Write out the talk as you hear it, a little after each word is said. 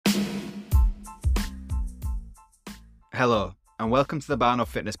Hello, and welcome to the Barno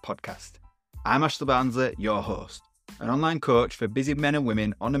Fitness Podcast. I'm Ashley Barnsley, your host, an online coach for busy men and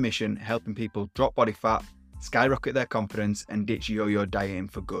women on a mission helping people drop body fat, skyrocket their confidence, and ditch yo-yo dieting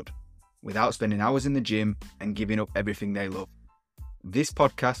for good, without spending hours in the gym and giving up everything they love. This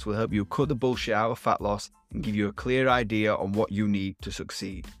podcast will help you cut the bullshit out of fat loss and give you a clear idea on what you need to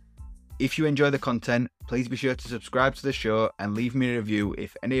succeed. If you enjoy the content, please be sure to subscribe to the show and leave me a review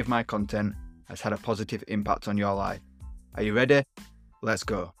if any of my content has had a positive impact on your life. Are you ready? Let's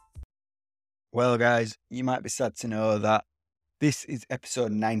go. Well, guys, you might be sad to know that this is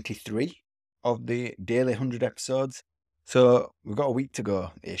episode 93 of the daily 100 episodes. So we've got a week to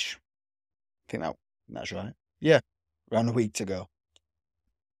go-ish. I think that's right. Yeah, around a week to go.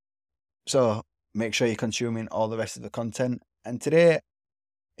 So make sure you're consuming all the rest of the content. And today,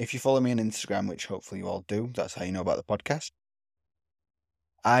 if you follow me on Instagram, which hopefully you all do, that's how you know about the podcast,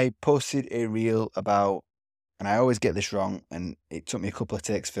 I posted a reel about, and I always get this wrong, and it took me a couple of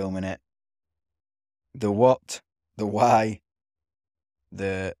takes filming it, the what, the why,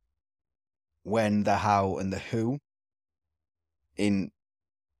 the when, the how, and the who, in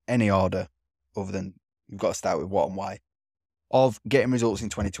any order other than you've got to start with what and why, of getting results in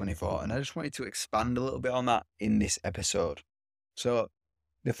 2024. And I just wanted to expand a little bit on that in this episode. So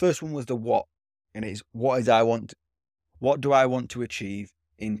the first one was the what, and it's what do I want to achieve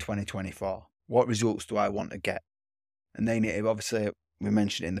in 2024? What results do I want to get? And then it obviously, we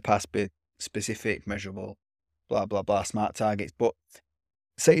mentioned it in the past, be specific, measurable, blah, blah, blah, smart targets. But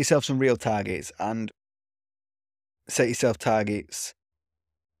set yourself some real targets and set yourself targets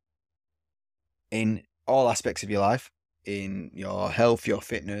in all aspects of your life, in your health, your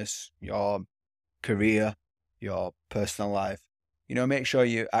fitness, your career, your personal life. Make sure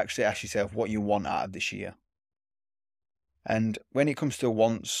you actually ask yourself what you want out of this year. And when it comes to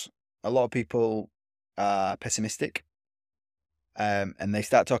wants, a lot of people are pessimistic, and they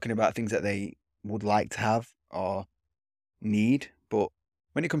start talking about things that they would like to have or need. But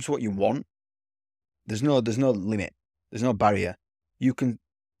when it comes to what you want, there's no limit. There's no barrier. You can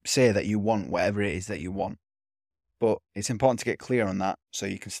say that you want whatever it is that you want, but it's important to get clear on that so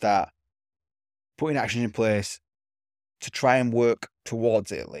you can start putting actions in place to try and work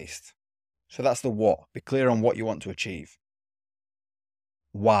towards it at least. So that's the what. Be clear on what you want to achieve.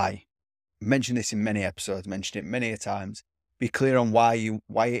 Why? I mentioned this in many episodes, mentioned it many times. Be clear on why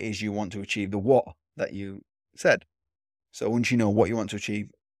it is you want to achieve the what that you said. So once you know what you want to achieve,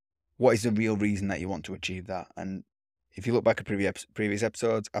 what is the real reason that you want to achieve that? And if you look back at previous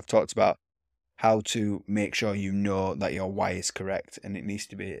episodes, I've talked about how to make sure you know that your why is correct, and it needs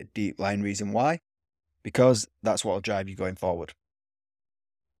to be a deep line reason why, because that's what will drive you going forward.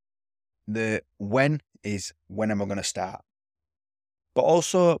 The when is, when am I going to start? But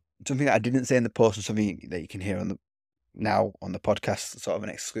also something that I didn't say in the post, and something that you can hear on the podcast, sort of an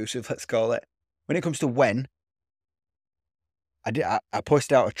exclusive, let's call it. When it comes to when, I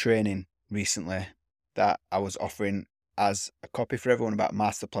posted out a training recently that I was offering as a copy for everyone about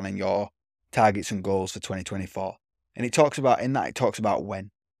master planning your targets and goals for 2024. And it talks about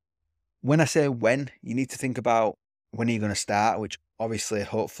when. When I say when, you need to think about when are you going to start, which obviously,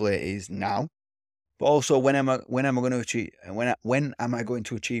 hopefully, is now. But also, when am I going to achieve? When am I going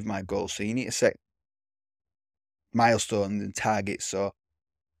to achieve my goals? So you need to set milestones and targets. So,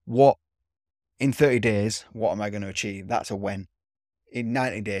 what in 30 days? What am I going to achieve? That's a when. In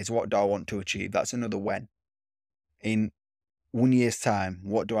 90 days, what do I want to achieve? That's another when. In 1 year's time,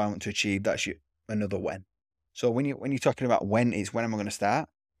 what do I want to achieve? That's another when. So when you're talking about when, it's when am I going to start,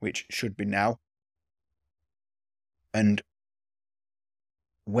 which should be now. And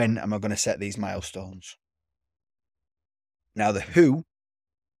when am I going to set these milestones? Now, the who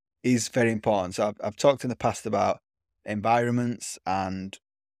is very important. So I've talked in the past about environments and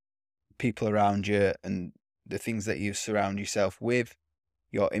people around you and the things that you surround yourself with,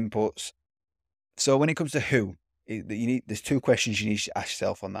 your inputs. So when it comes to who, there's two questions you need to ask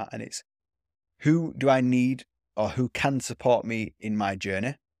yourself on that, and it's who do I need, or who can support me in my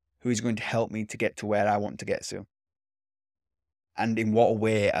journey? Who is going to help me to get to where I want to get to? And in what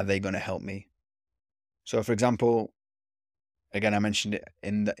way are they going to help me? So, for example, again, I mentioned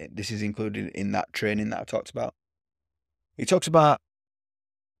it this is included in that training that I talked about. He talks about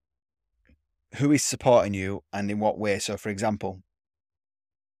who is supporting you and in what way. So, for example,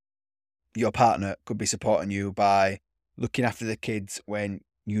 your partner could be supporting you by looking after the kids when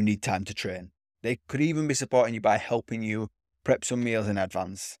you need time to train. They could even be supporting you by helping you prep some meals in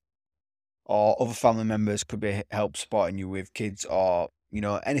advance. Or other family members could be help supporting you with kids, or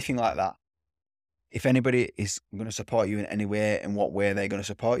anything like that. If anybody is going to support you in any way, in what way they're going to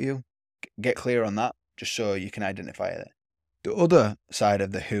support you, get clear on that. just so you can identify it. The other side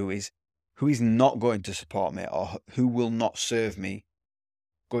of the who is not going to support me, or who will not serve me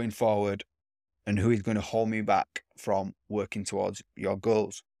going forward, and who is going to hold me back from working towards your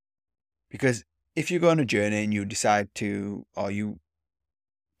goals. Because if you go on a journey and you decide to, or you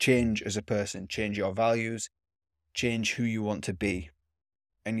change as a person, change your values, change who you want to be,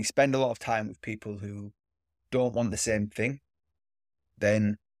 and you spend a lot of time with people who don't want the same thing,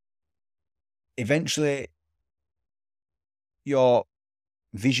 then eventually your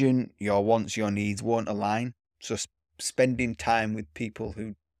vision, your wants, your needs won't align. So spending time with people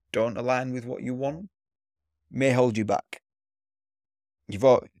who don't align with what you want may hold you back.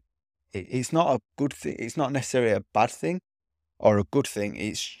 It's not a good thing. It's not necessarily a bad thing or a good thing.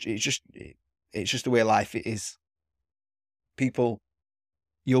 It's just the way life is. People,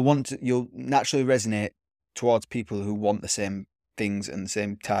 you'll naturally resonate towards people who want the same things and the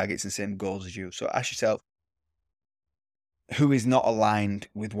same targets and same goals as you. So ask yourself, who is not aligned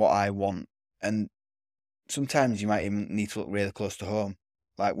with what I want? And sometimes you might even need to look really close to home.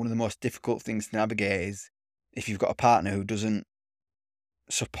 Like, one of the most difficult things to navigate is if you've got a partner who doesn't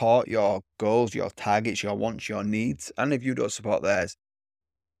support your goals, your targets, your wants, your needs, and if you don't support theirs,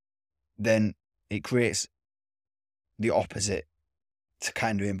 then it creates the opposite to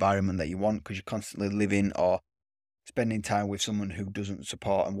kind of environment that you want, because you're constantly living or spending time with someone who doesn't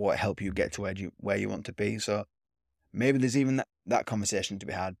support and won't help you get to where you want to be. So maybe there's even that conversation to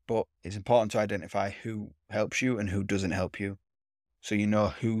be had, but it's important to identify who helps you and who doesn't help you, so you know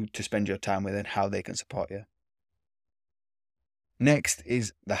who to spend your time with and how they can support you. Next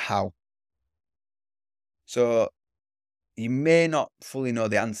is the how. So you may not fully know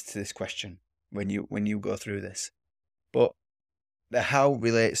the answer to this question when you go through this, but the how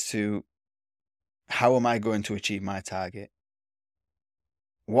relates to, how am I going to achieve my target?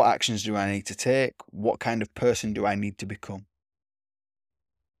 What actions do I need to take? What kind of person do I need to become?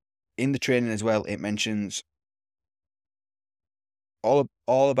 In the training as well, it mentions all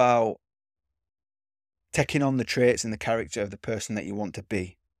about taking on the traits and the character of the person that you want to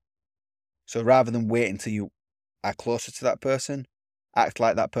be. So rather than wait until you are closer to that person, act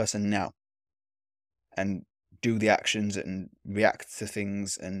like that person now and do the actions and react to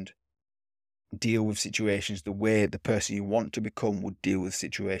things and deal with situations the way the person you want to become would deal with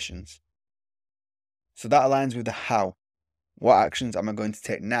situations. So that aligns with the how. What actions am I going to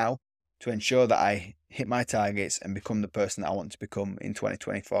take now to ensure that I hit my targets and become the person that I want to become in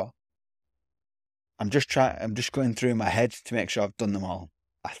 2024? I'm just going through my head to make sure I've done them all.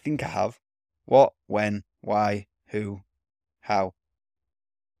 I think I have. What, when, why, who, how.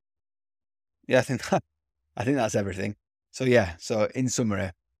 Yeah, I think that's everything. So yeah, so in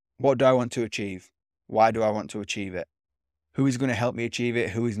summary, what do I want to achieve? Why do I want to achieve it? Who is going to help me achieve it?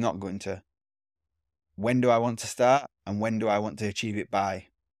 Who is not going to? When do I want to start? And when do I want to achieve it by?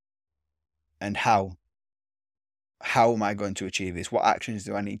 And how? How am I going to achieve this? What actions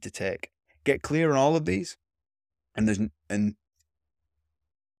do I need to take? Get clear on all of these. And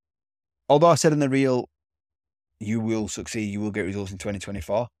although I said in the reel, you will succeed, you will get results in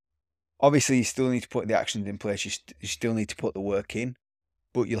 2024. Obviously, you still need to put the actions in place. You still need to put the work in,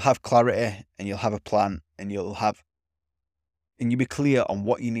 but you'll have clarity and you'll have a plan and you'll be clear on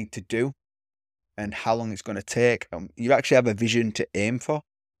what you need to do and how long it's going to take. You actually have a vision to aim for.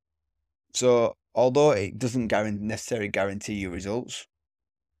 So although it doesn't necessarily guarantee your results,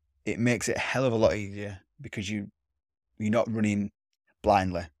 it makes it a hell of a lot easier because you're not running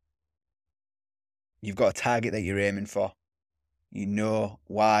blindly. You've got a target that you're aiming for. You know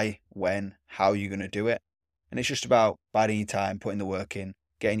why, when, how you're going to do it. And it's just about biding your time, putting the work in,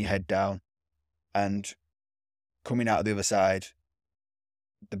 getting your head down, and coming out of the other side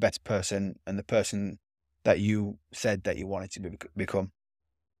the best person and the person that you said that you wanted to become.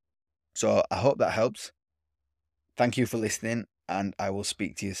 So I hope that helps. Thank you for listening, and I will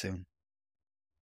speak to you soon.